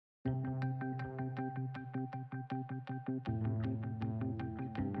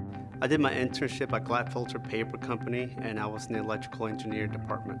I did my internship at Glatfelter Paper Company, and I was in the electrical engineer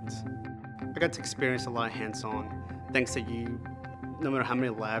department. I got to experience a lot of hands-on, things that no matter how many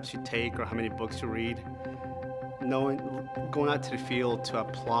labs you take or how many books you read, going out to the field to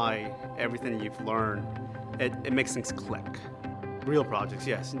apply everything you've learned, it makes things click. Real projects,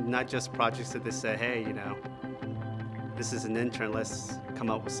 yes, not just projects that they say, hey, this is an intern, let's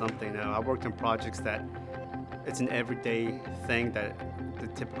come up with something. No, I worked on projects that it's an everyday thing that the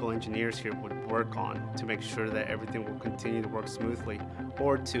typical engineers here would work on to make sure that everything will continue to work smoothly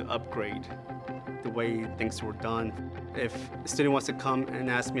or to upgrade the way things were done. If a student wants to come and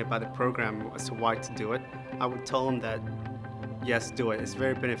ask me about the program as to why to do it, I would tell them that, yes, do it. It's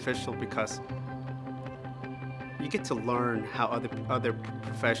very beneficial because you get to learn how other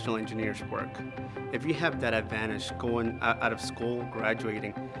professional engineers work. If you have that advantage going out of school,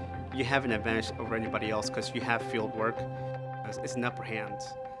 graduating, you have an advantage over anybody else because you have field work. It's an upper hand.